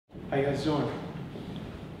How you guys doing?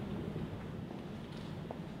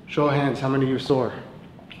 Show of hands, how many of you are sore?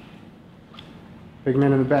 Big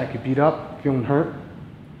man in the back, you beat up, feeling hurt?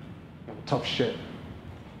 Tough shit.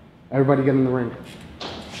 Everybody get in the ring.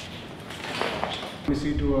 Let me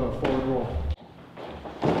see you do a forward roll.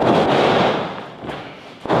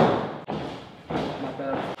 Not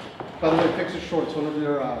bad. By the way, fix your shorts, one of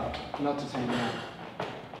your nuts is hanging out.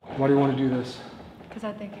 Why do you want to do this? Because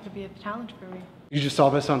I think it could be a challenge for me. You just saw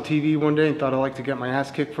this on TV one day and thought I'd like to get my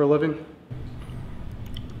ass kicked for a living?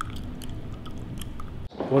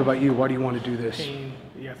 What about you? Why do you want to do this? Fame,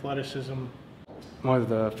 the athleticism. For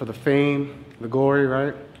the fame, the glory,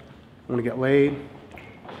 right? I want to get laid.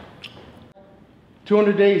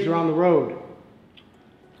 200 days you're on the road.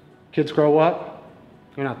 Kids grow up,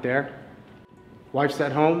 you're not there. Wife's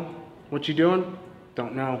at home, what's she doing?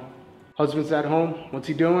 Don't know. Husband's at home, what's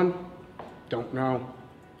he doing? Don't know.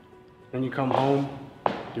 Then you come home,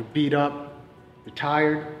 you're beat up, you're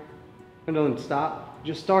tired. It doesn't stop, it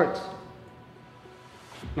just starts.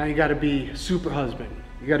 Now you gotta be super husband,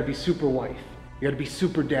 you gotta be super wife, you gotta be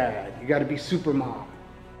super dad, you gotta be super mom.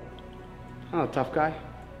 I'm not a tough guy.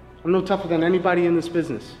 I'm no tougher than anybody in this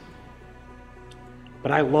business.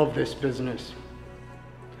 But I love this business.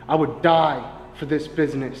 I would die for this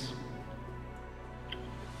business.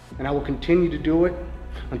 And I will continue to do it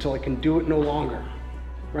until I can do it no longer.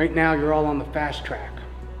 Right now, you're all on the fast track.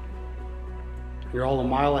 You're all a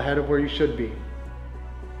mile ahead of where you should be.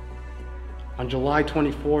 On July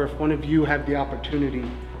 24, if one of you have the opportunity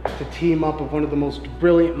to team up with one of the most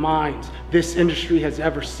brilliant minds this industry has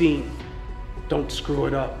ever seen, don't screw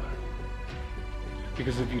it up.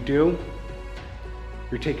 Because if you do,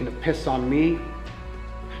 you're taking a piss on me.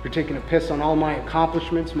 You're taking a piss on all my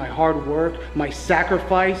accomplishments, my hard work, my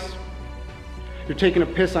sacrifice. You're taking a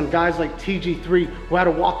piss on guys like TG3 who had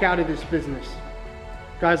to walk out of this business.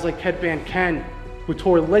 Guys like Headband Ken who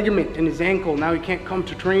tore a ligament in his ankle, now he can't come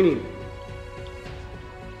to training.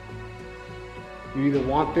 You either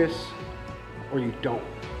want this or you don't.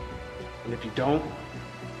 And if you don't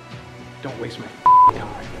waste my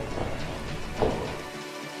time.